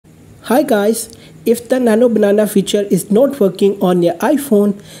Hi guys, if the Nano Banana feature is not working on your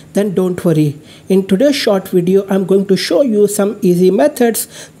iPhone, then don't worry. In today's short video, I'm going to show you some easy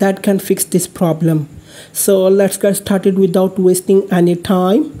methods that can fix this problem. So let's get started without wasting any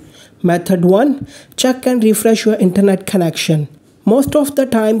time. Method 1. Check and refresh your internet connection. Most of the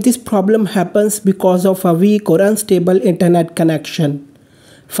time, this problem happens because of a weak or unstable internet connection.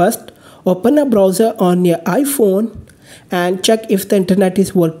 First, open a browser on your iPhone and check if the internet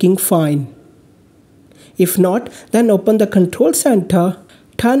is working fine. If not, then open the control center,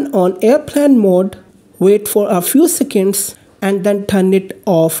 turn on airplane mode, wait for a few seconds and then turn it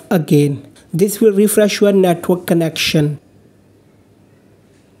off again. This will refresh your network connection.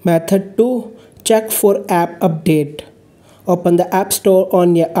 Method 2. Check for app update. Open the App Store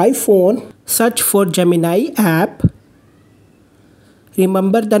on your iPhone, search for Gemini app.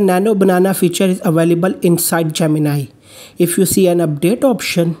 Remember, the Nano Banana feature is available inside Gemini. If you see an update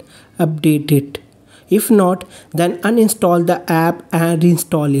option, update it. If not, then uninstall the app and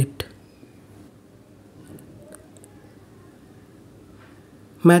reinstall it.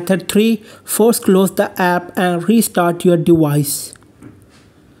 Method 3. Force close the app and restart your device.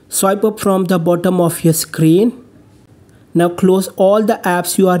 Swipe up from the bottom of your screen. Now close all the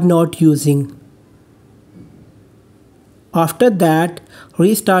apps you are not using. After that,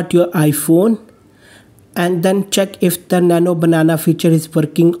 restart your iPhone and then check if the Nano Banana feature is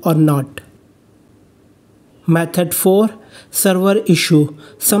working or not. Method 4. Server issue.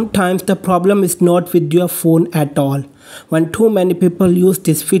 Sometimes the problem is not with your phone at all. When too many people use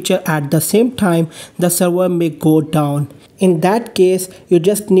this feature at the same time, the server may go down. In that case, you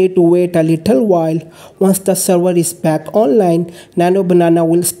just need to wait a little while. Once the server is back online, Nano Banana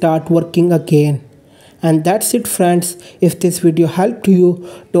will start working again. And that's it, friends. If this video helped you,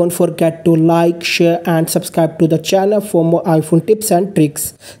 don't forget to like, share and subscribe to the channel for more iPhone tips and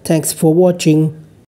tricks. Thanks for watching.